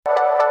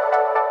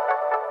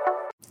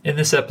In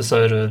this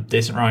episode of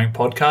Decent Rowing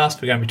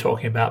Podcast, we're going to be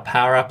talking about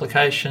power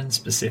application,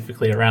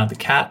 specifically around the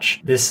catch.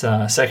 This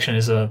section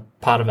is a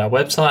part of our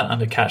website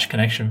under Catch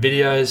Connection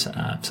Videos.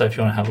 So if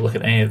you want to have a look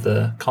at any of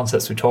the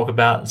concepts we talk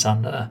about, it's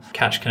under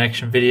Catch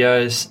Connection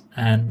Videos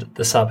and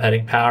the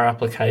subheading power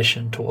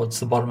application towards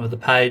the bottom of the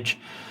page.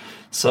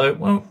 So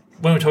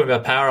when we're talking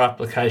about power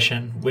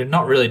application, we're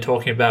not really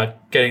talking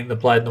about getting the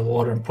blade in the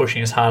water and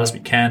pushing as hard as we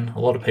can. A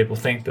lot of people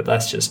think that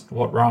that's just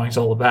what rowing's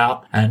all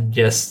about. And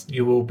yes,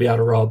 you will be able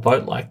to row a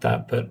boat like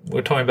that, but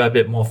we're talking about a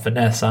bit more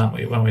finesse, aren't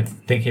we, when we're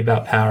thinking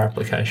about power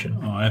application?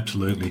 Oh,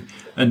 absolutely.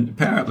 And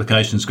power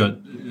application's got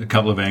a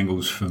couple of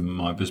angles from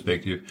my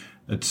perspective.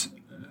 It's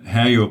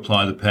how you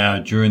apply the power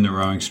during the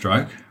rowing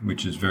stroke,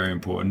 which is very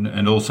important,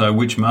 and also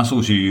which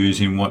muscles you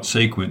use in what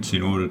sequence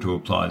in order to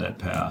apply that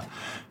power,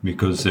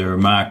 because there are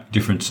marked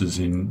differences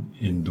in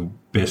the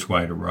best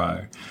way to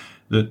row.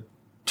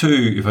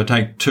 If I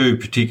take two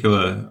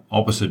particular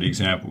opposite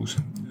examples,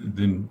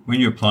 then when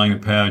you're applying the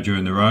power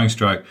during the rowing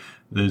stroke,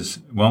 there's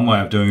one way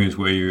of doing it is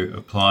where you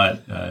apply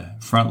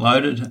it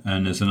front-loaded,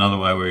 and there's another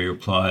way where you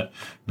apply it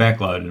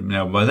back-loaded.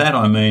 Now, by that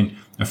I mean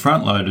a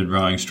front-loaded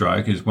rowing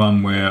stroke is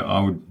one where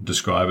I would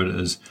describe it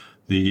as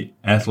the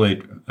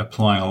athlete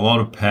applying a lot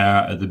of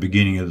power at the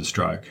beginning of the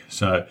stroke.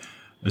 So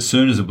as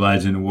soon as the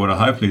blade's in the water,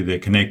 hopefully they're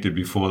connected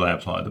before they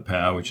apply the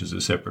power, which is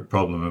a separate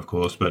problem, of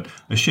course. But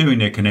assuming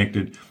they're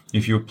connected,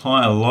 if you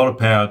apply a lot of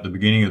power at the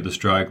beginning of the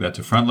stroke, that's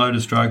a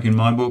front-loaded stroke in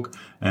my book.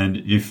 And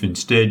if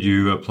instead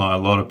you apply a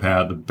lot of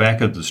power at the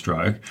back of the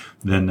stroke,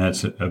 then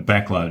that's a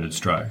back-loaded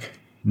stroke.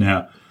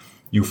 Now,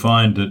 you'll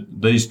find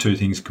that these two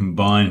things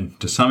combine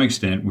to some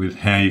extent with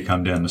how you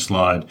come down the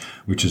slide,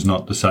 which is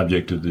not the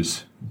subject of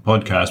this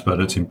podcast, but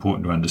it's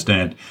important to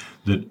understand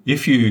that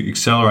if you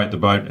accelerate the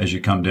boat as you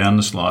come down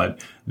the slide,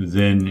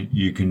 then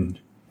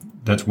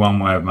that's one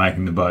way of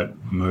making the boat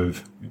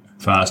move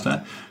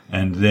faster.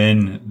 And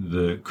then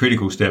the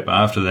critical step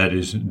after that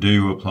is, do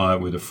you apply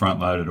it with a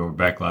front-loaded or a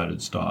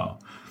back-loaded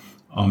style?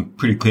 I'm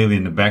pretty clearly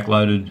in the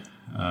back-loaded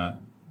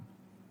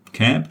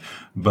camp,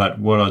 but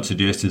what I'd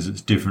suggest is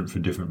it's different for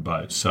different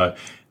boats. So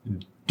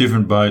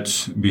different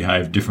boats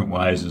behave different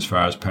ways as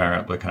far as power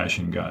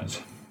application goes.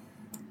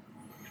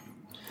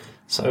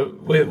 So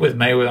with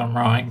me, when I'm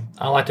rowing,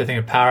 I like to think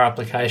of power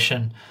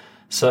application.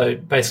 So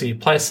basically you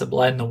place the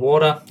blade in the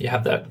water, you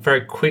have that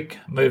very quick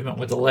movement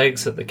with the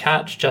legs at the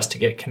catch just to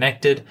get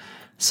connected.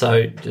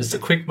 So just a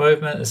quick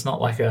movement, it's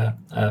not like a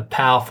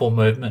powerful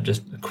movement,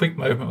 just a quick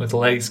movement with the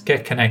legs,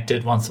 get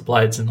connected once the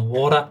blade's in the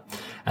water.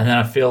 And then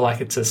I feel like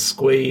it's a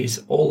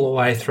squeeze all the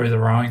way through the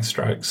rowing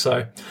stroke.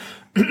 So,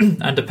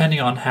 and depending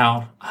on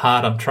how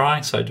hard I'm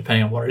trying, so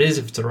depending on what it is,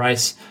 if it's a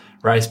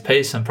race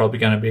piece, I'm probably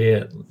going to be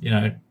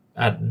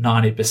at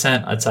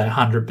 90%, I'd say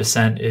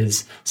 100%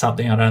 is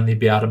something I'd only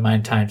be able to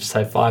maintain for,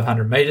 say,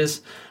 500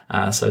 meters.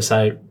 So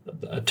say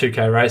a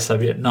 2K race, I'd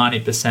be at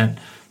 90%.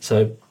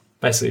 So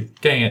basically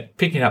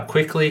picking it up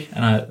quickly,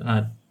 and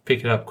I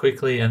pick it up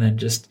quickly and then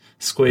just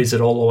squeeze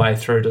it all the way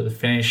through to the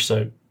finish.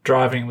 So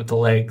driving with the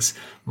legs,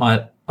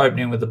 my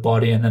opening with the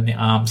body, and then the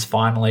arms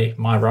finally.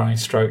 My rowing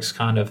strokes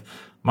kind of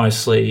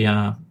mostly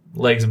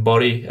legs and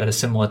body at a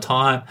similar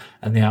time,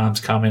 and the arms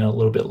come in a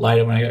little bit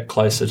later when I get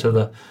closer to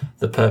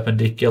the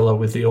perpendicular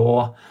with the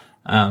oar.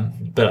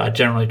 But I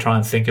generally try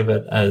and think of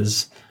it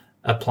as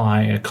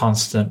applying a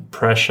constant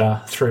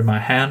pressure through my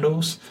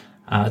handles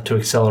to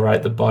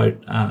accelerate the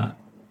boat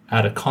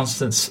at a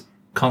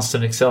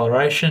constant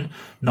acceleration,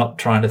 not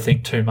trying to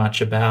think too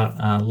much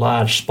about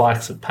large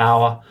spikes of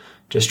power,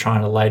 just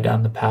trying to lay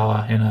down the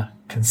power in a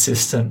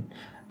consistent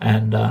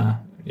and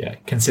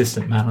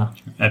consistent manner.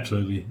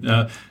 Absolutely.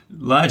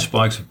 Large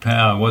spikes of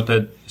power, what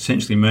that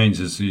essentially means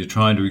is you're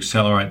trying to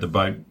accelerate the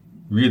boat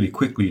really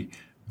quickly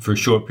for a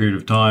short period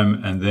of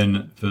time, and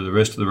then for the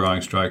rest of the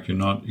rowing stroke, you're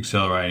not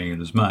accelerating it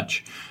as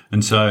much.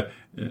 And so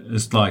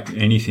it's like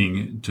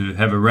anything, to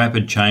have a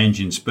rapid change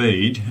in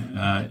speed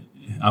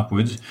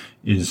upwards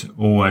is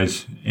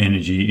always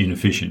energy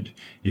inefficient.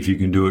 If you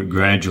can do it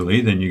gradually,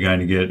 then you're going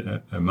to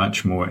get a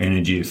much more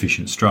energy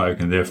efficient stroke,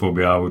 and therefore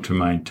be able to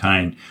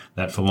maintain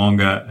that for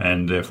longer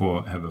and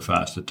therefore have a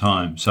faster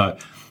time. So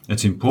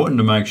it's important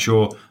to make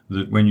sure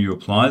that when you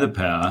apply the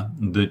power,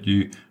 that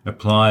you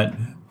apply it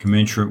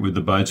commensurate with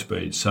the boat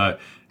speed. So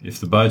if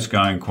the boat's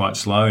going quite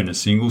slow in a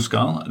single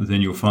scull,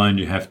 then you'll find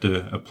you have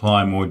to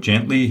apply more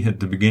gently at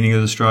the beginning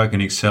of the stroke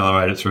and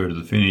accelerate it through to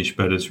the finish.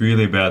 But it's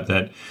really about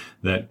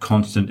that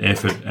constant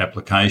effort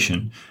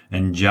application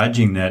and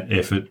judging that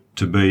effort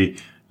to be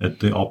at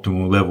the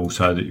optimal level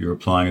so that you're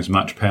applying as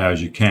much power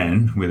as you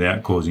can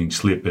without causing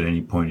slip at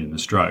any point in the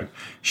stroke.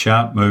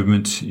 Sharp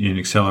movements in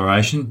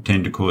acceleration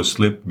tend to cause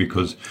slip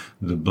because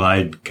the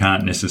blade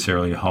can't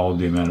necessarily hold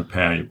the amount of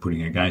power you're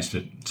putting against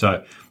it.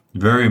 So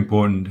very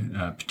important,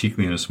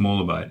 particularly in a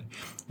smaller boat.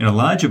 In a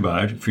larger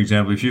boat, for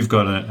example, if you've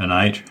got an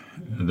 8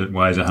 that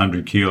weighs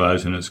 100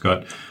 kilos and it's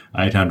got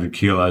 800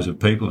 kilos of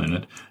people in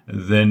it,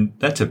 then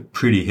that's a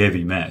pretty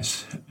heavy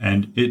mass,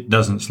 and it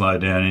doesn't slow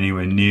down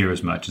anywhere near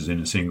as much as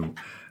in a single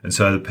And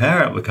so the power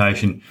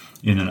application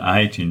in an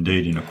 8,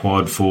 indeed in a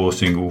quad, 4,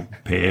 single,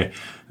 pair,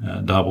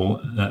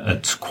 double,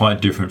 it's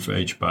quite different for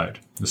each boat.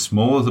 The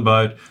smaller the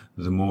boat,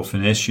 the more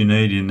finesse you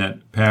need in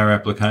that power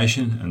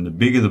application, and the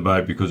bigger the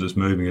boat, because it's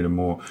moving at a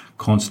more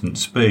constant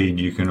speed,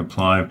 you can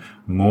apply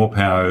more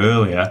power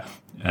earlier,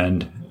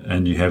 and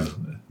you have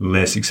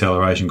less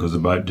acceleration because the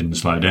boat didn't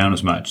slow down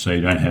as much, so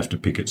you don't have to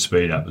pick its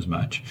speed up as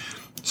much.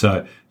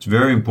 So it's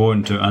very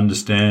important to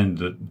understand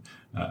that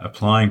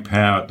applying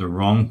power at the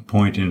wrong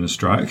point in the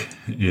stroke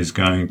is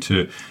going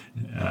to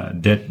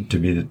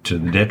be to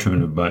the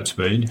detriment of boat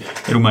speed.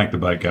 It'll make the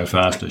boat go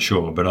faster,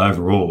 sure, but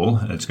overall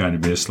it's going to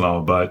be a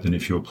slower boat than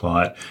if you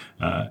apply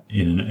it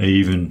in an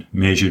even,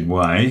 measured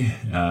way,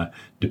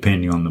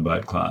 depending on the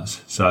boat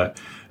class. So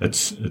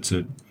it's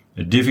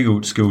a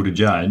difficult skill to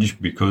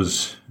judge,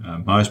 because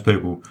most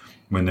people,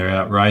 when they're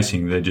out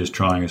racing, they're just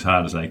trying as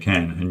hard as they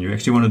can. And you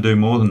actually want to do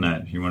more than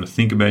that. You want to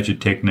think about your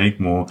technique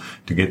more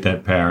to get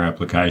that power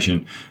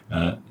application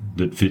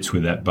that fits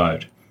with that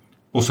boat.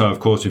 Also, of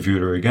course, if you're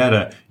at a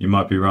regatta, you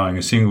might be rowing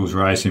a singles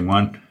race in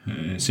one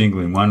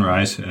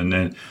race, and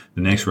then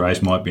the next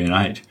race might be an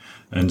 8.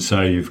 And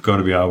so you've got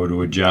to be able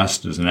to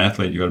adjust as an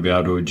athlete. You've got to be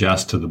able to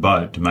adjust to the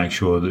boat to make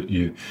sure that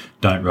you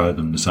don't row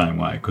them the same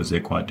way, because they're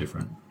quite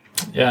different.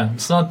 Yeah,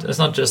 it's not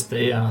just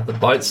the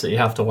boats that you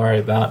have to worry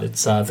about.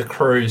 It's the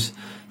crews.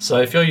 So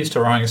if you're used to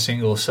rowing a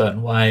single a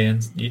certain way,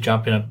 and you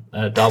jump in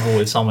a double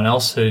with someone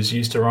else who's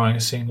used to rowing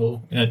a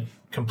single in a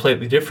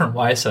completely different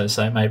way, so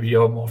say maybe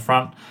you're more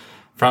front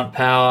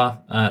power,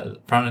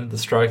 front end of the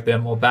stroke, they're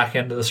more back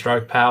end of the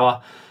stroke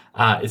power,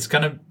 it's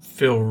going to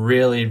feel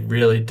really,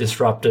 really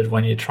disrupted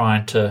when you're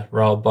trying to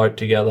row a boat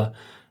together.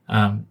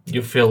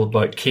 You'll feel the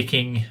boat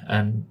kicking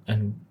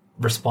and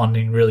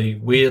responding really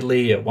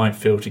weirdly. It won't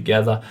feel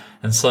together.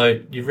 And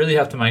so you really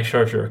have to make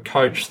sure, if you're a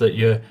coach,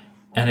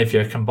 if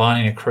you're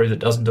combining a crew that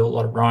doesn't do a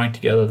lot of rowing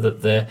together,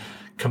 that they're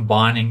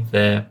combining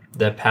their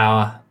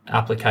power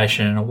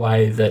application in a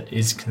way that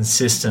is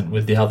consistent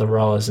with the other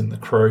rowers in the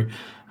crew.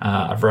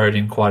 I've rowed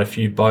in quite a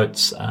few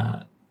boats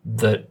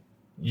that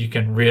you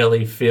can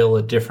really feel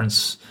a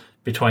difference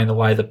between the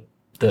way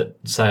that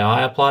say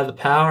I apply the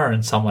power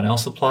and someone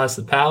else applies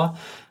the power.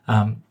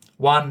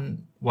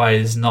 One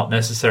way is not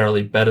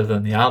necessarily better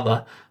than the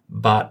other,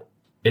 but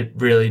you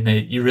really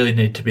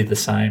need to be the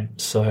same.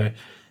 So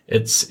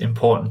it's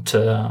important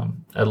to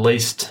at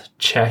least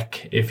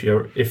check if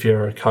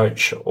you're a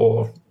coach,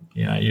 or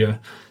you're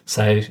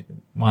say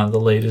one of the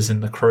leaders in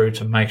the crew,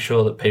 to make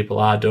sure that people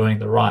are doing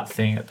the right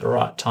thing at the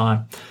right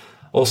time.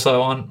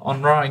 Also,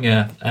 on rowing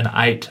an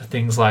 8,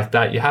 things like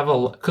that, you have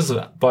because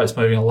the boat's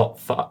moving a lot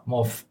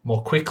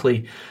more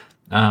quickly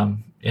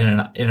in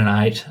an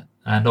 8,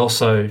 and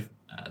also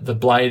the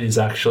blade is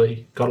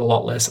actually got a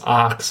lot less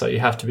arc, so you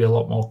have to be a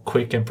lot more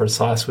quick and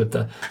precise with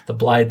the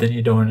blade than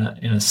you do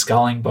in a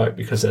sculling boat,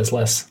 because there's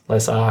less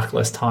arc,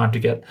 less time to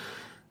get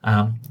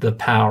the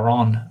power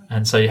on,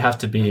 and so you have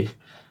to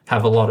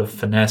have a lot of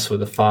finesse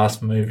with a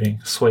fast-moving,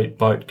 sweet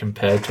boat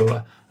compared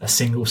to a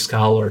single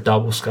scull or a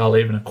double scull.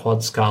 Even a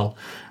quad scull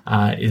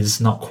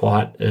is not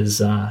quite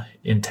as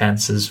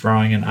intense as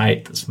rowing an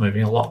 8 that's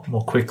moving a lot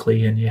more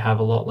quickly, and you have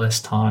a lot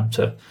less time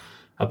to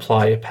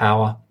apply your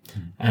power.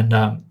 And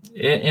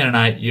in an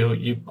 8,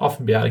 you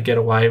often be able to get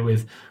away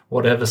with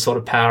whatever sort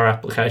of power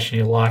application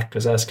you like,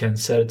 because as Ken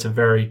said, it's a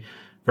very,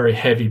 very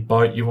heavy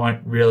boat. You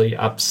won't really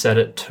upset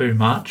it too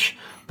much.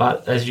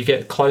 But as you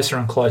get closer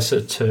and closer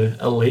to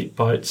elite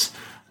boats,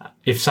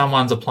 if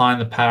someone's applying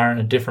the power in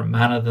a different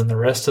manner than the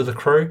rest of the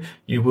crew,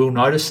 you will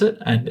notice it.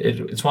 And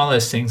it's one of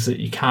those things that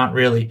you can't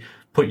really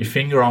put your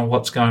finger on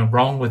what's going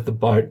wrong with the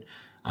boat.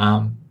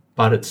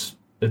 But it's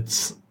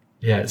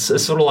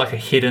sort of like a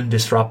hidden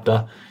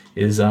disruptor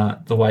is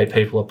the way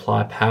people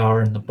apply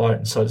power in the boat.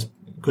 And so it's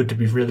good to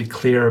be really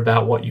clear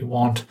about what you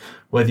want,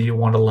 whether you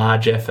want a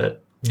large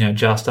effort,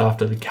 just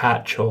after the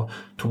catch or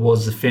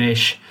towards the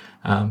finish.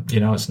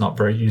 It's not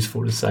very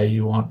useful to say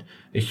you want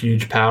a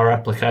huge power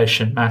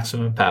application,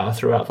 maximum power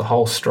throughout the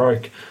whole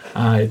stroke.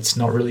 It's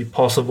not really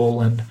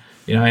possible, and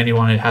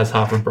anyone who has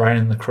half a brain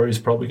in the crew is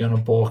probably going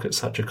to balk at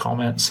such a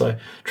comment. So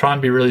try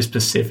and be really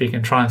specific,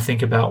 and try and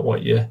think about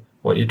what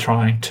you're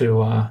trying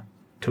to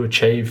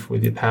achieve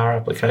with your power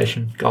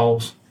application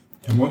goals.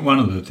 And one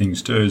of the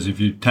things too is,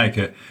 if you take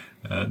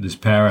this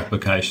power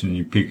application and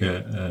you pick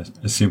a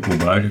simple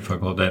boat, if I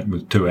call that,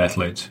 with 2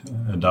 athletes,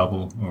 a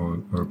double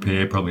or a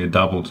pair, probably a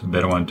double's a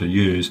better one to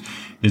use,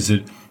 is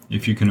that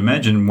if you can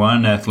imagine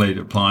one athlete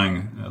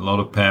applying a lot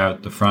of power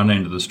at the front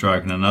end of the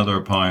stroke and another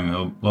applying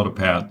a lot of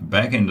power at the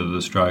back end of the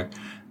stroke,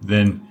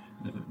 then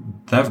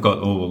they've got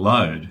all the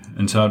load.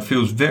 And so it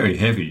feels very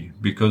heavy,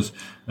 because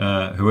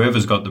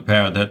whoever's got the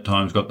power at that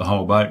time's got the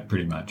whole boat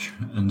pretty much.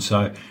 And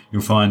so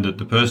you'll find that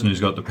the person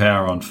who's got the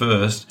power on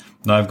first,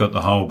 they've got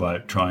the whole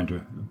boat trying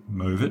to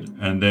move it,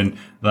 and then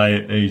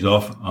they ease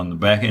off on the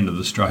back end of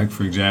the stroke,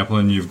 for example,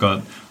 and you've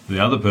got the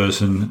other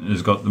person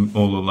has got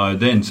all the load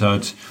then. So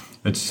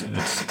it's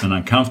an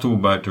uncomfortable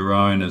boat to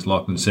row in, as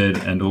Lachlan said,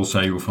 and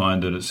also you'll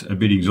find that it's a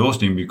bit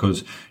exhausting,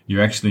 because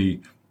you're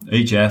actually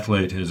each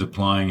athlete is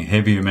applying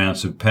heavy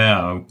amounts of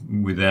power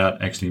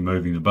without actually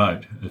moving the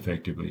boat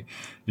effectively.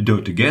 You do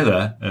it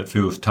together, it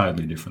feels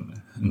totally different.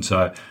 And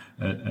so,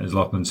 as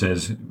Lachlan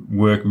says,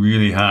 work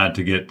really hard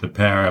to get the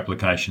power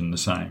application the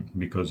same,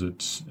 because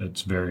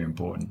it's very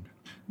important.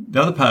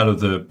 The other part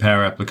of the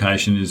power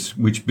application is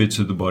which bits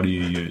of the body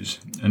you use.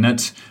 And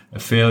that's a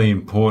fairly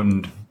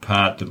important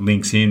part that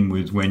links in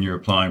with when you're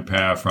applying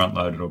power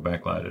front-loaded or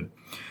back-loaded.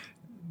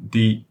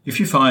 If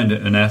you find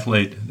an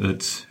athlete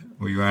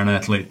or your own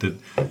athlete that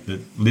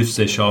lifts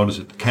their shoulders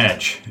at the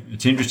catch,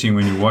 it's interesting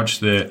when you watch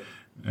their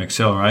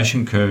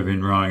acceleration curve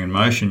in rowing and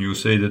motion, you'll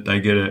see that they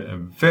get a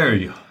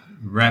very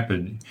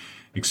rapid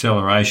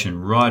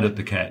acceleration right at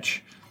the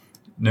catch.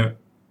 Now,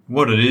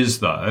 what it is,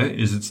 though,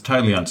 is it's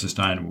totally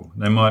unsustainable.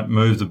 They might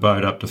move the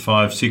boat up to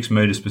 5-6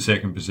 metres per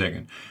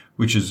second,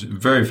 which is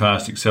very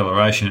fast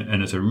acceleration,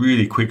 and it's a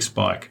really quick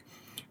spike,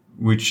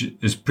 which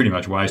is pretty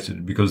much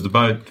wasted because the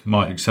boat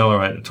might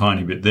accelerate a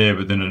tiny bit there,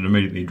 but then it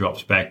immediately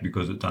drops back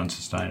because it's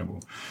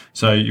unsustainable.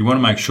 So you want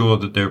to make sure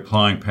that they're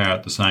applying power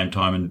at the same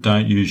time, and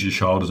don't use your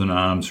shoulders and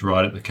arms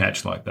right at the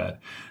catch like that.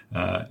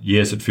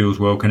 Yes, it feels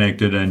well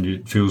connected and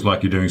it feels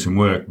like you're doing some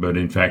work, but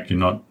in fact you're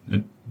not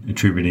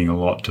attributing a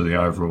lot to the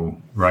overall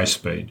race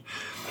speed.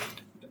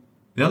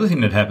 The other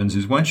thing that happens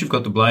is once you've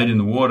got the blade in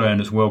the water and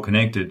it's well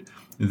connected,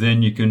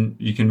 then you can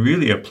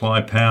really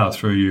apply power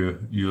through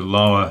your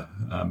lower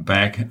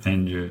back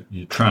and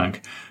your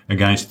trunk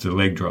against the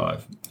leg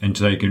drive. And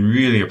so you can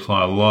really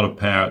apply a lot of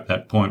power at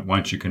that point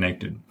once you're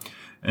connected.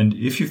 And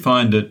if you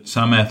find that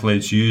some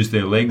athletes use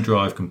their leg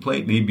drive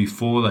completely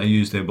before they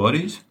use their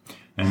bodies,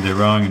 and they're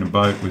rowing in a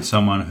boat with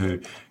someone who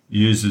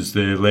uses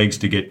their legs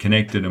to get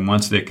connected, and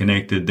once they're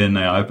connected, then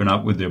they open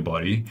up with their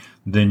body,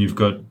 then you've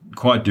got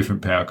quite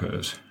different power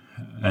curves.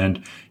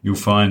 And you'll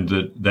find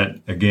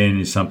that again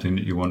is something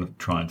that you want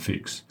to try and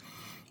fix.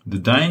 The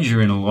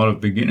danger in a lot of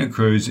beginner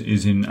crews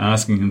is in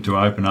asking them to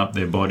open up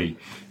their body.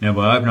 Now,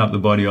 by open up the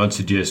body, I'd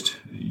suggest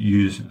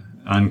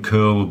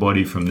uncurl the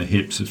body from the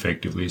hips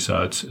effectively,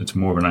 so it's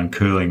more of an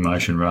uncurling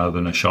motion rather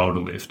than a shoulder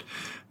lift.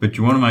 But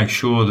you want to make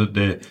sure that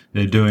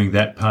they're doing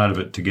that part of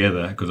it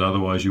together, because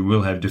otherwise you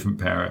will have different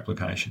power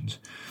applications.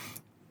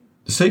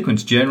 The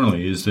sequence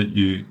generally is that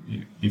you,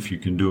 if you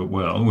can do it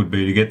well, would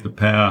be to get the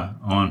power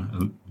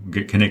on,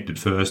 get connected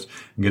first,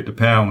 and get the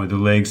power on with the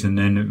legs, and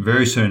then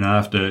very soon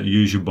after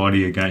use your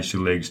body against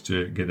your legs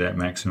to get that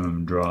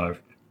maximum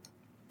drive.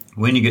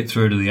 When you get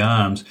through to the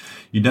arms,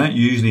 you don't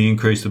usually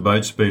increase the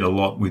boat speed a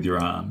lot with your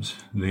arms.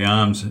 The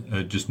arms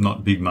are just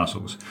not big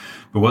muscles.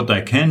 But what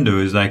they can do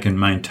is they can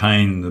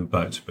maintain the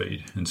boat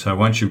speed. And so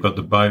once you've got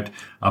the boat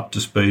up to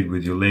speed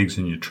with your legs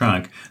and your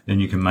trunk, then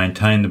you can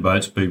maintain the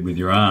boat speed with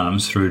your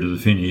arms through to the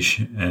finish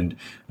and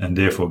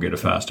therefore get a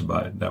faster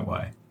boat that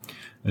way.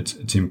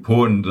 It's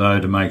important, though,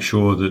 to make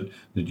sure that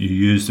you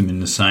use them in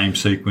the same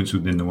sequence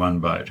within the one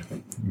boat,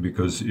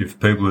 because if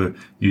people are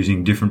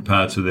using different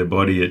parts of their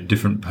body at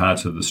different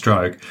parts of the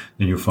stroke,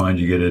 then you'll find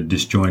you get a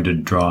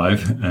disjointed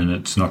drive and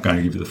it's not going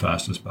to give you the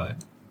fastest boat.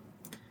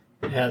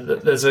 Yeah,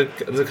 there's a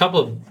couple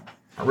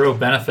of real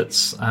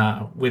benefits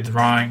with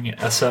rowing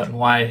a certain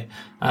way.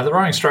 The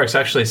rowing stroke's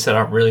actually set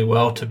up really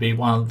well to be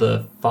one of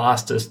the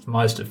fastest,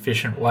 most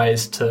efficient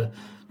ways to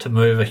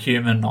move a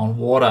human on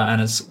water, and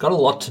it's got a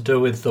lot to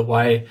do with the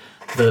way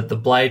the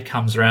blade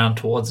comes around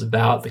towards the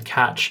bow at the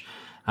catch.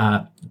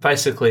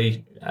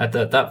 Basically, at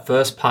that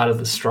first part of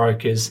the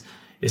stroke is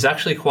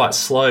actually quite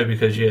slow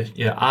because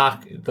you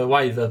arc, the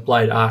way the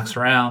blade arcs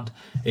around,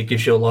 it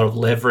gives you a lot of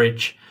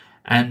leverage,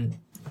 and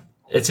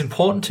it's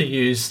important to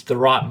use the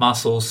right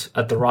muscles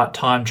at the right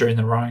time during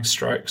the rowing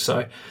stroke.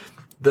 So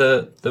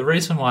the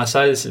reason why I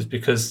say this is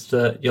because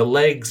your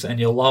legs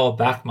and your lower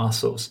back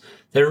muscles,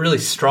 they're really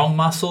strong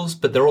muscles,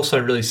 but they're also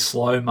really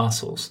slow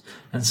muscles.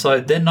 And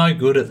so they're no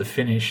good at the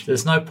finish.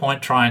 There's no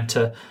point trying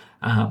to,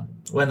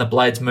 when the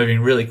blade's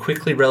moving really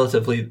quickly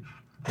relative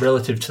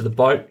to the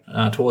boat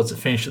towards the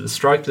finish of the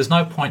stroke, there's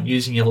no point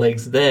using your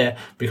legs there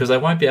because they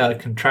won't be able to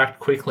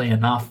contract quickly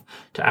enough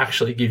to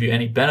actually give you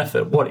any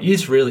benefit. What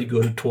is really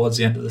good towards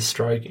the end of the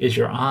stroke is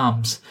your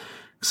arms.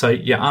 So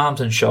your arms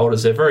and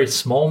shoulders, they're very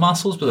small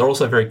muscles, but they're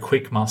also very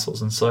quick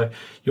muscles. And so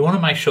you want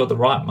to make sure the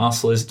right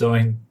muscle is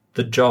doing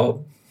the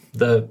job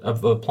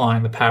of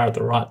applying the power at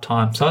the right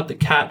time. So at the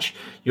catch,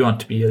 you want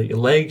it to be your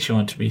legs, you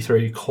want it to be through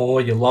your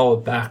core, your lower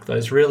back,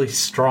 those really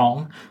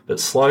strong but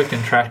slow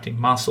contracting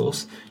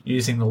muscles,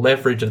 using the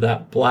leverage of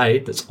that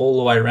blade that's all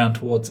the way around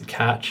towards the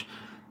catch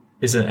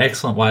is an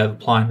excellent way of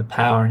applying the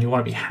power. And you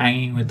want to be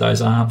hanging with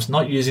those arms,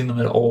 not using them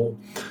at all.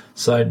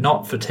 So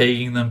not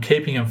fatiguing them,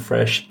 keeping them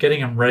fresh,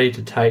 getting them ready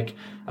to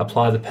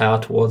apply the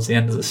power towards the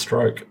end of the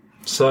stroke.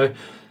 So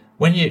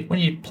when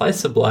you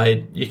place the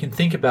blade, you can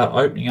think about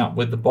opening up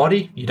with the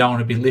body. You don't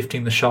want to be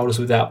lifting the shoulders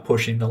without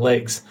pushing the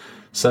legs.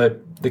 So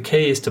the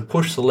key is to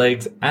push the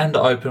legs and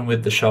open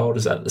with the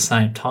shoulders at the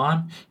same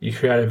time. You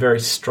create a very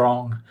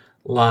strong,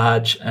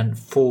 large and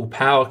full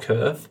power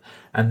curve.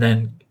 And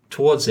then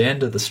towards the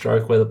end of the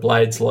stroke where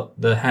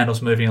the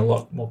handle's moving a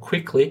lot more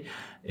quickly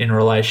in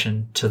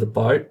relation to the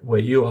boat where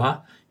you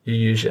are, you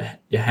use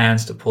your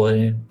hands to pull it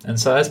in. And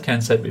so as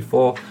Ken said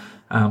before,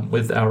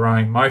 with our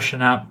Rowing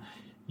Motion app,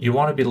 you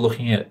want to be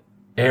looking at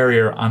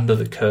area under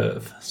the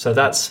curve. So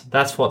that's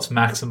what's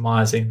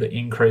maximizing the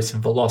increase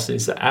in velocity,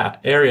 is the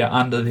area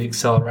under the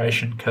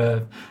acceleration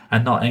curve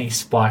and not any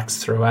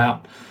spikes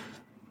throughout.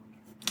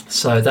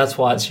 So that's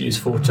why it's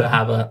useful to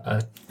have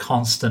a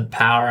constant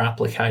power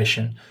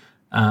application.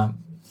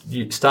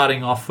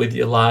 Starting off with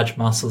your large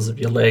muscles of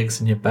your legs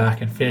and your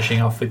back, and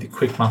finishing off with your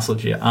quick muscles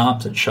of your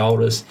arms and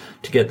shoulders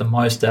to get the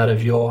most out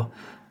of your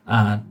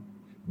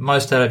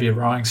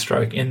rowing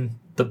stroke in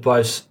the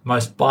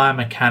most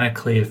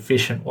biomechanically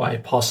efficient way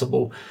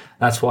possible.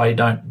 That's why you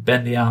don't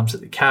bend the arms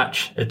at the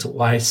catch. It's a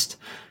waste.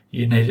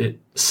 You need to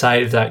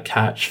save that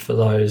catch for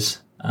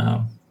those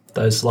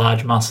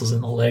large muscles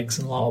in the legs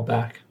and lower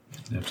back.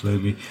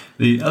 Absolutely.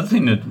 The other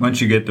thing, that once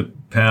you get the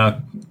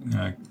power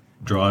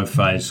drive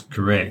phase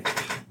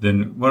correct,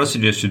 then what I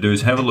suggest you do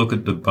is have a look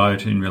at the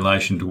boat in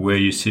relation to where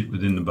you sit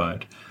within the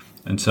boat.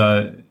 And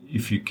so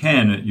if you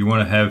can, you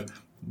want to have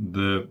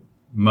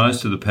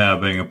most of the power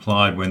being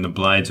applied when the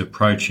blade's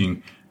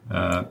approaching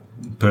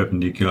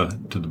perpendicular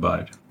to the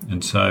boat.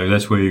 And so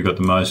that's where you've got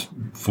the most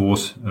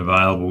force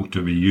available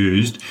to be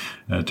used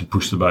to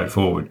push the boat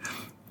forward,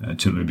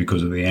 simply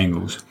because of the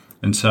angles.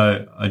 And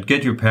so I'd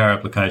get your power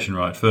application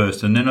right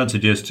first, and then I'd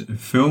suggest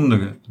film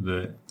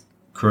the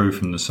crew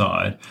from the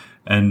side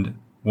and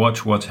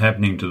watch what's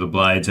happening to the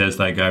blades as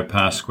they go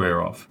past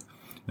square off.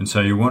 And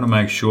so you want to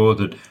make sure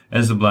that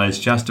as the blade's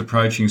just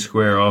approaching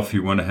square off,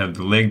 you want to have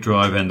the leg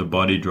drive and the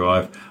body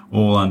drive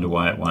all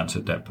underway at once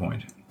at that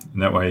point.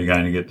 And that way you're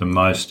going to get the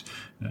most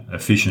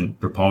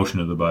efficient propulsion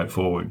of the boat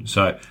forward.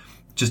 So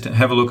just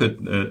have a look at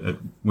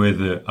where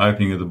the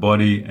opening of the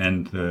body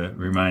and the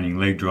remaining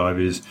leg drive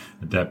is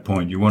at that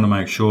point. You want to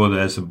make sure that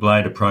as the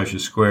blade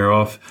approaches square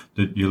off,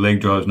 that your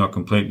leg drive is not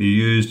completely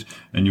used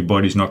and your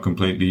body's not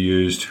completely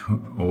used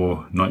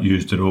or not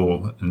used at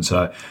all. And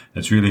so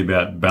it's really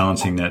about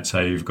balancing that, so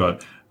you've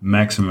got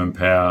maximum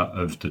power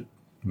of the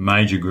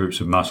major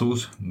groups of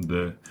muscles,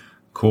 the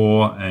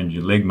core and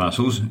your leg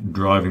muscles,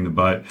 driving the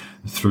boat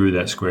through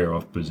that square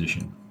off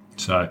position.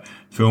 So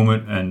film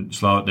it and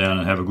slow it down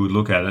and have a good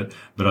look at it.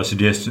 But I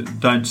suggest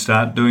don't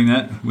start doing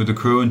that with the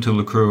crew until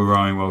the crew are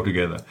rowing well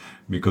together,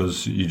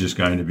 because you're just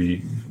going to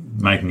be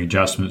making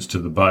adjustments to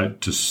the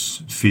boat to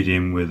fit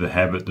in with a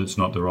habit that's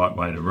not the right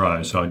way to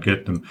row. So I'd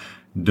get them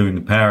doing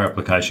the power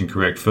application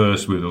correct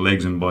first with the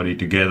legs and body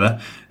together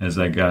as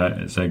they're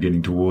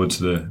getting towards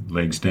the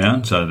legs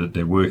down, so that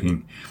they're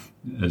working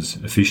as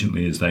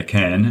efficiently as they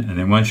can. And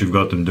then once you've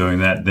got them doing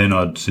that, then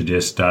I'd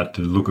suggest start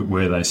to look at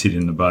where they sit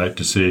in the boat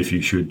to see if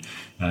you should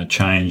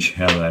change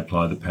how they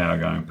apply the power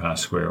going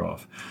past square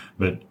off.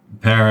 But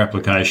power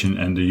application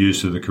and the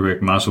use of the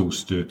correct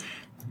muscles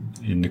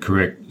in the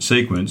correct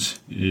sequence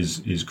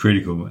is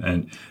critical.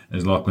 And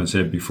as Lachlan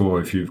said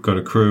before, if you've got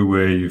a crew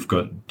where you've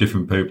got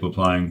different people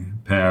applying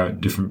power at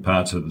different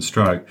parts of the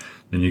stroke,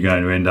 then you're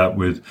going to end up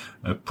with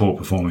a poor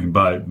performing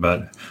boat.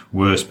 But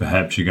worse,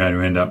 perhaps you're going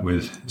to end up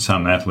with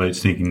some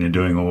athletes thinking they're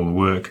doing all the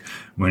work,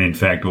 when in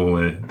fact all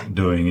they're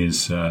doing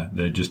is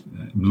they're just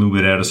a little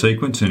bit out of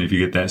sequence. And if you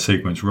get that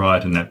sequence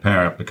right and that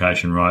power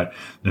application right,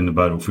 then the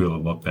boat will feel a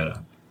lot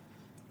better.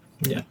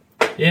 Yeah.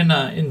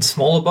 In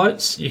smaller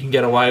boats, you can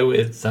get away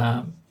with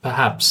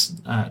perhaps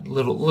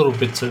little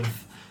bits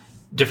of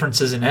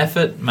differences in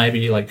effort.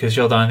 Maybe because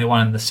you're the only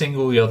one in the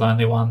single, you're the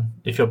only one.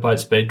 If your boat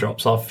speed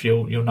drops off,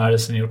 you'll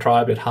notice and you'll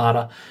try a bit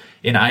harder.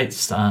 In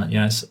eights,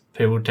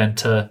 people tend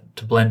to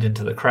blend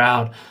into the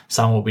crowd.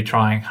 Some will be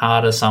trying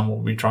harder, some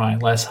will be trying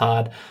less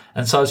hard.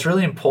 And so it's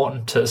really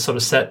important to sort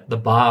of set the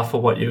bar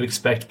for what you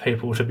expect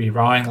people to be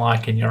rowing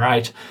like in your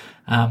eight.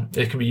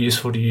 It can be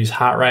useful to use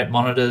heart rate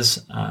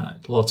monitors.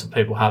 Lots of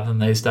people have them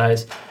these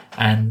days,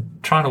 and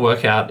trying to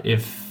work out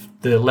if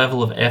the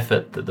level of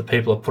effort that the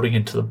people are putting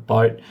into the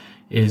boat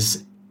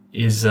is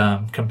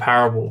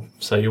comparable.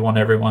 So you want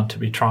everyone to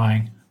be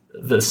trying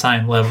the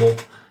same level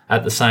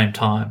at the same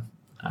time.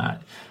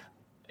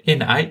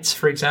 In eights,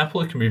 for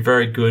example, it can be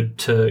very good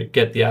to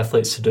get the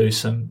athletes to do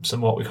some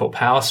what we call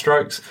power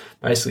strokes.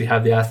 Basically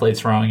have the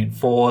athletes rowing in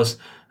fours,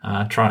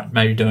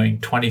 maybe doing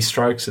 20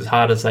 strokes as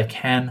hard as they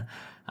can,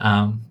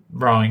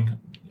 rowing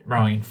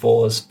in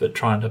fours, but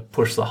trying to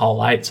push the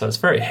whole eight. So it's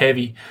very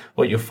heavy.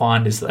 What you'll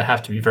find is that they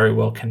have to be very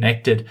well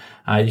connected.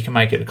 You can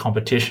make it a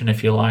competition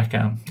if you like.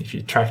 If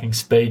you're tracking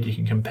speed, you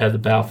can compare the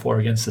bow four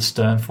against the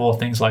stern four,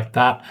 things like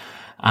that.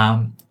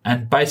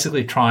 And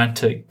basically trying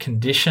to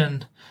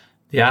condition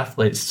the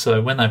athletes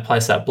so when they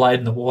place that blade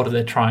in the water,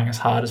 they're trying as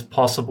hard as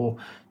possible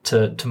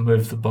to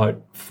move the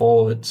boat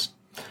forwards.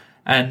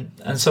 And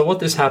so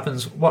what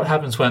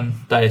happens when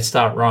they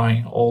start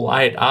rowing all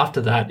eight after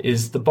that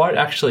is the boat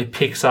actually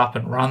picks up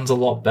and runs a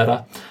lot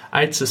better.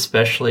 Eights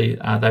especially,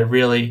 they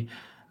really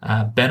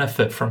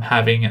benefit from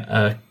having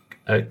a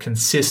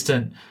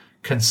consistent,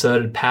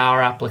 concerted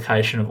power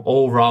application of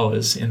all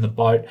rowers in the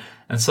boat.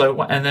 And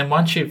then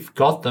once you've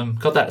got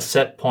that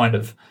set point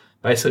of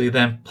basically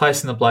them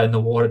placing the blade in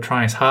the water,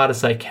 trying as hard as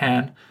they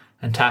can,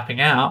 and tapping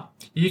out,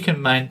 you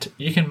can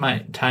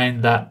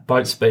maintain that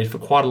boat speed for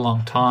quite a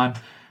long time,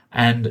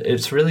 and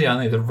it's really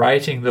only the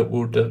rating that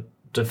will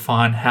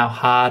define how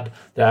hard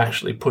they're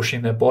actually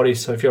pushing their body.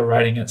 So if you're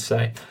rating it,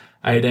 say,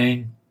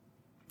 18,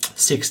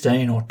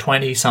 16 or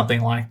 20,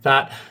 something like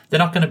that, they're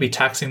not going to be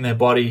taxing their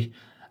body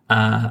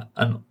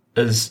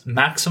as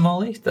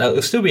maximally.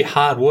 It'll still be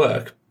hard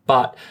work,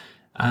 but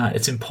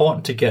it's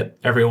important to get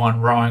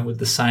everyone rowing with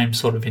the same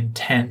sort of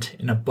intent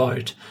in a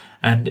boat.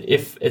 And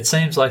if it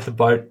seems like the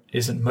boat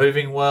isn't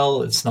moving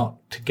well, it's not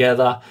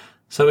together.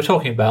 So we're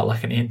talking about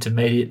like an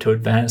intermediate to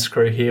advanced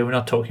crew here. We're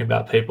not talking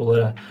about people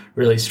that are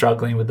really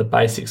struggling with the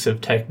basics of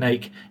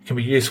technique. It can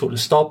be useful to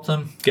stop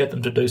them, get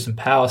them to do some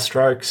power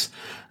strokes,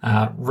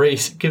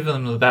 give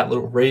them that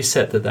little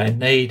reset that they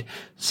need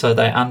so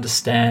they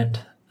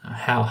understand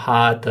how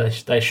hard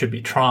they should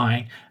be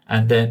trying,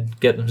 and then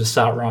get them to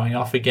start rowing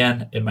off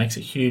again. It makes a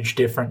huge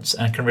difference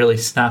and can really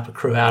snap a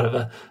crew out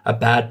of a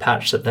bad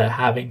patch that they're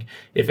having.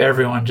 If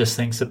everyone just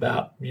thinks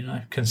about,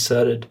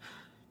 concerted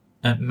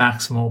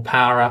maximal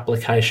power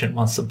application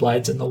once the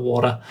blade's in the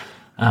water,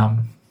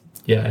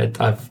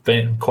 I've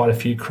been in quite a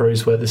few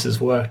crews where this has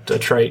worked a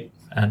treat,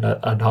 and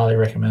I'd highly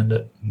recommend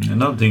it.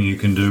 Another thing you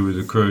can do with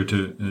a crew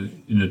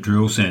in a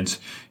drill sense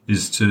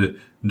is to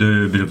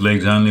do a bit of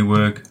legs only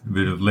work, a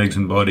bit of legs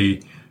and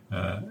body,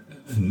 a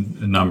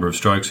number of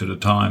strokes at a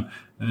time.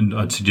 And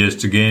I'd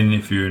suggest, again,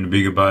 if you're in a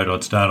bigger boat,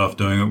 I'd start off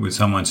doing it with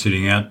someone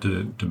sitting out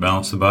to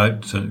balance the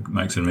boat, so it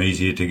makes them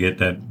easier to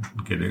get a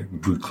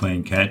good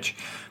clean catch.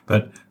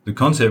 But the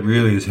concept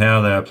really is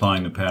how they're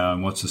applying the power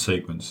and what's the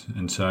sequence.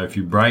 And so if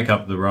you break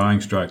up the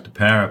rowing stroke, the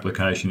power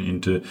application,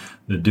 into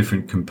the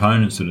different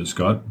components that it's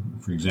got,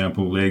 for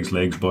example, legs,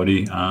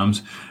 body,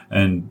 arms,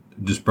 and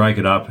just break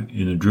it up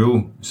in a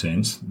drill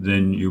sense,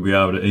 then you'll be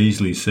able to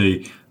easily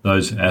see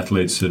those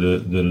athletes that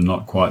are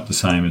not quite the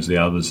same as the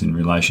others in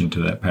relation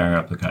to that power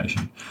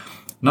application.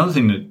 Another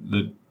thing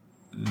that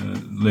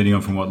leading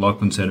on from what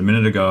Lachlan said a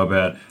minute ago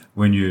about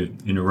when you're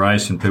in a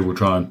race and people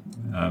try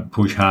and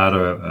push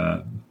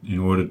harder in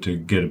order to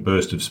get a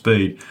burst of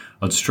speed,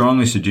 I'd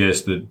strongly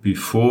suggest that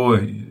before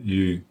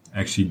you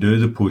actually do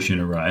the push in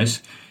a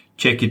race,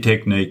 check your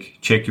technique,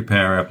 check your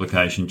power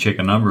application, check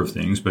a number of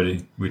things, but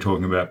we're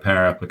talking about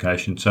power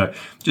application. So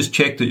just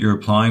check that you're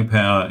applying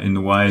power in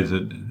the way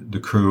that the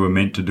crew are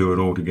meant to do it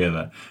all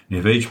together. And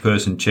if each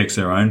person checks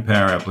their own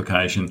power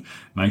application,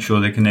 make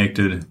sure they're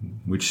connected,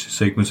 which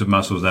sequence of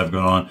muscles they've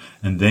got on,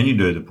 and then you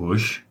do the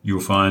push,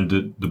 you'll find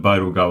that the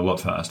boat will go a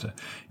lot faster.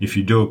 If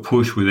you do a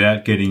push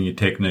without getting your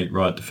technique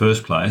right the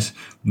first place,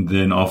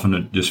 then often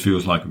it just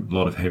feels like a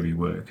lot of heavy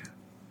work.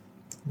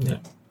 Yeah.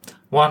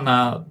 One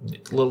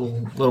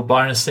little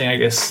bonus thing, I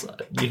guess,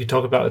 you could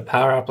talk about with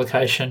power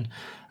application.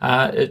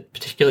 It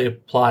particularly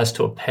applies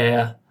to a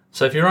pair.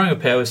 So if you're rowing a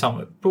pair with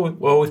someone,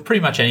 with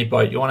pretty much any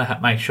boat, you want to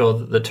make sure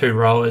that the two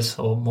rowers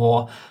or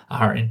more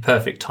are in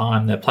perfect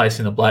time. They're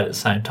placing the blade at the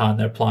same time.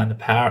 They're applying the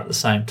power at the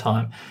same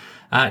time.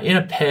 In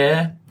a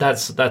pair,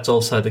 that's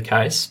also the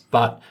case.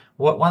 But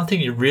one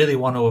thing you really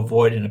want to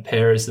avoid in a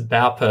pair is the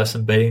bow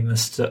person beating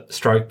the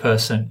stroke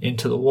person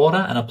into the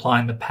water and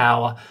applying the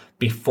power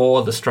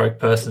before the stroke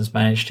person's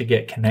managed to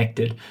get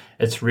connected.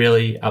 It's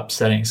really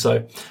upsetting.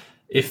 So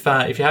if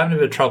you're having a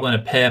bit of trouble in a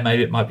pair,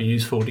 maybe it might be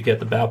useful to get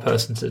the bow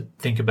person to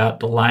think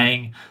about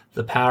delaying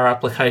the power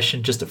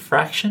application just a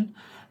fraction,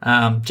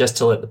 just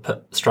to let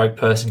the stroke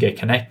person get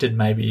connected.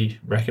 Maybe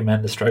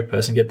recommend the stroke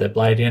person get their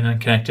blade in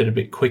and connected a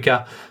bit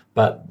quicker.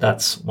 But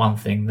that's one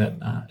thing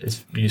that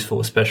is useful,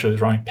 especially with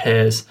rowing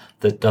pairs,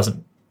 that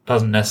doesn't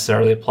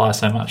necessarily apply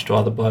so much to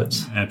other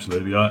boats.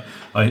 Absolutely.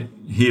 I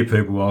hear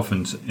people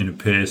often in a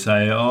pair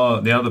say,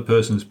 the other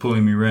person's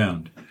pulling me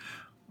round.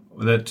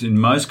 That in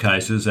most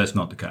cases, that's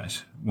not the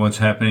case. What's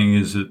happening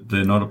is that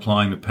they're not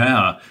applying the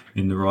power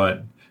in the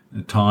right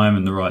time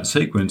and the right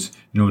sequence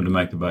in order to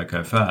make the boat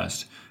go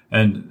fast.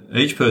 And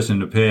each person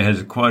in a pair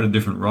has quite a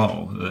different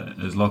role.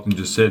 As Lachlan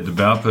just said, the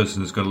bow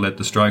person has got to let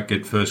the stroke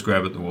get first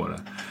grab at the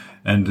water.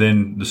 And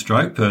then the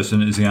stroke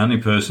person is the only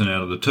person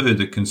out of the two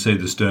that can see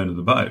the stern of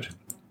the boat.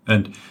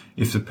 And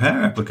if the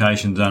power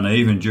application's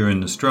uneven during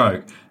the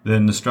stroke,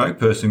 then the stroke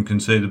person can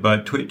see the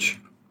boat twitch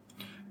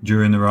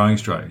during the rowing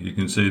stroke. You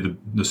can see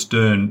the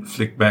stern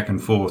flick back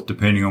and forth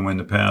depending on when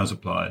the power's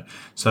applied.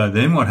 So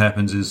then what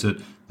happens is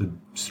that the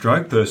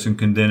stroke person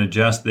can then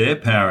adjust their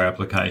power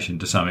application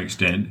to some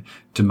extent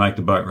to make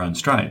the boat run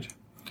straight.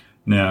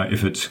 Now,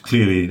 if it's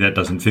clearly that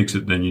doesn't fix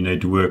it, then you need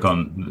to work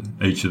on,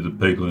 each of the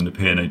people in the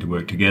pair need to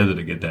work together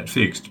to get that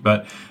fixed.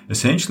 But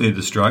essentially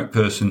the stroke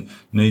person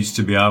needs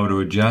to be able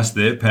to adjust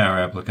their power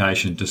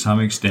application to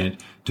some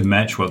extent to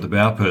match what the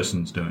bow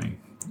person's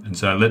doing. And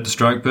so let the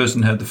stroke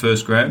person have the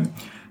first grab,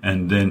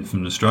 and then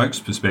from the stroke's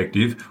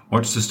perspective,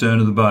 watch the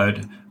stern of the boat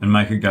and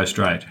make it go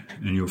straight.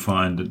 And you'll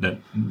find that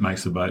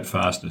makes the boat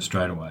faster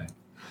straight away.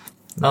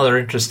 Another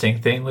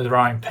interesting thing with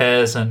rowing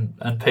pairs and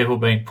people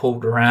being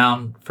pulled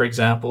around, for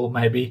example,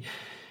 maybe.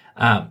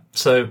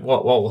 So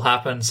what will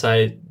happen,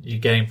 say you're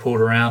getting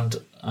pulled around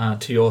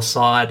to your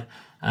side,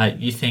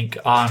 you think,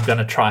 oh, I'm going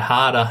to try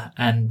harder,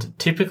 and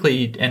typically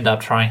you end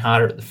up trying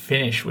harder at the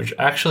finish, which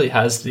actually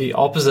has the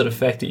opposite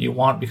effect that you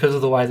want because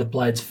of the way the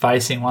blade's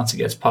facing. Once it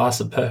gets past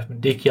the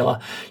perpendicular,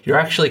 you're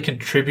actually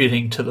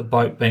contributing to the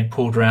boat being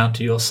pulled round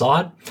to your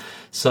side.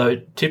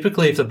 So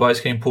typically if the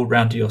boat's getting pulled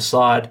round to your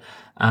side,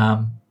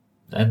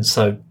 and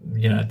so,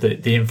 the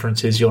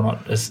inference is you're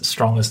not as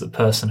strong as the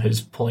person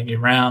who's pulling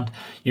you around.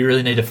 You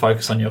really need to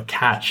focus on your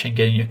catch and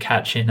getting your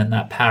catch in and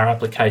that power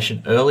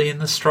application early in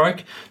the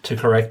stroke to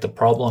correct the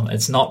problem.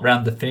 It's not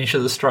around the finish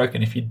of the stroke.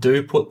 And if you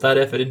do put that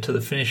effort into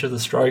the finish of the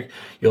stroke,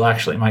 you'll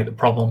actually make the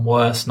problem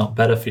worse, not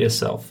better for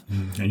yourself.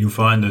 And you'll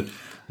find that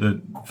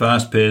the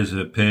fast pairs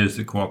are pairs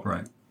that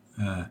cooperate.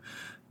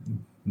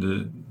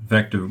 The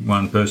fact of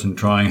one person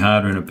trying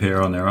harder in a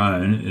pair on their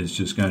own is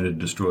just going to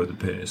destroy the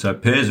pair. So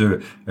pairs are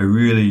a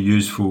really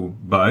useful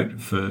boat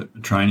for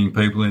training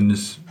people in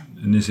this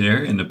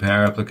area, in the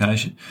power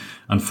application.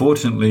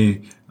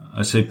 Unfortunately,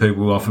 I see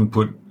people often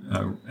put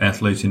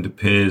athletes into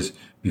pairs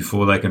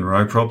before they can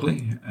row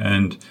properly,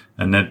 and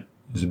that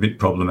is a bit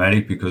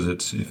problematic because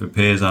if a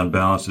pair's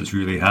unbalanced, it's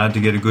really hard to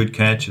get a good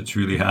catch. It's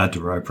really hard to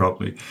row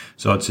properly.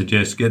 So I'd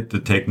suggest get the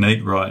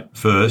technique right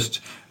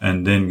first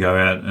and then go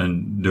out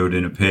and do it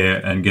in a pair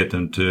and get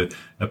them to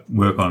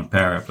work on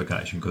power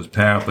application, because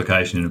power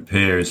application in a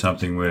pair is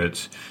something where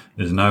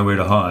there's nowhere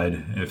to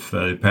hide. If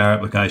the power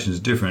application is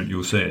different,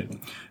 you'll see it.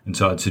 And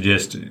so I'd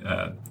suggest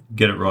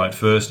get it right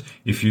first.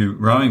 If you're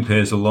rowing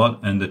pairs a lot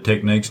and the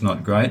technique's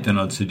not great, then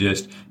I'd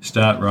suggest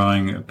start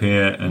rowing a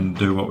pair and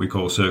do what we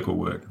call circle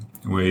work,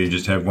 where you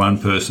just have one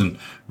person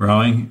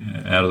rowing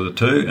out of the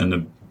two and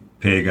the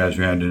pair goes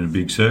around in a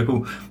big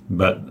circle,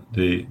 but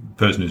the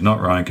person who's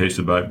not rowing keeps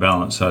the boat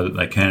balanced so that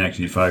they can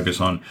actually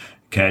focus on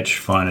catch,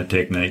 finer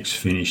techniques,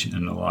 finish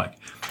and the like.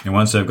 And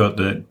once they've got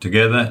that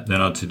together,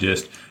 then I'd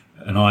suggest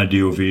an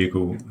ideal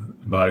vehicle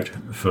boat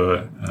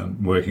for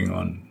working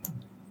on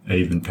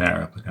even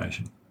power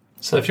application.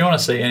 So if you want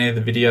to see any of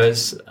the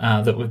videos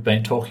that we've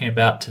been talking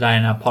about today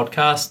in our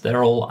podcast,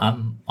 they're all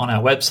on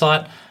our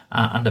website.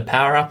 Under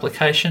power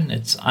application,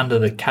 it's under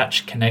the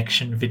catch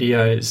connection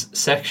videos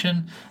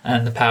section,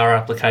 and the power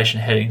application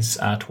headings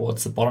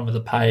towards the bottom of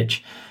the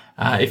page.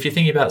 If you're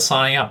thinking about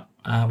signing up,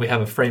 we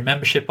have a free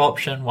membership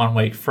option, 1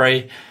 week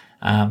free,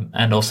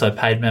 and also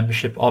paid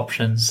membership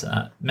options.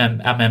 Our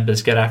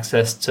members get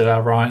access to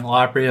our rowing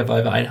library of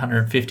over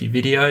 850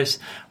 videos.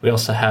 We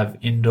also have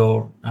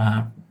indoor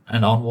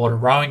and on-water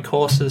rowing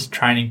courses,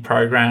 training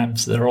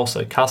programs that are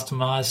also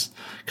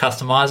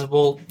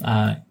customizable,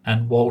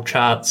 and wall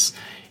charts,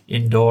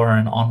 indoor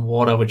and on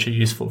water, which are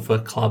useful for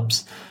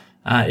clubs.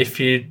 If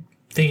you're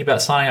thinking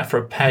about signing up for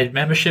a paid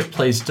membership,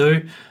 please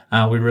do.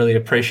 We really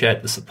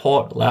appreciate the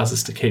support. It allows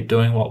us to keep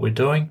doing what we're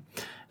doing,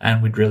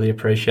 and we'd really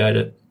appreciate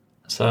it.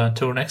 So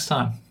until next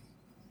time.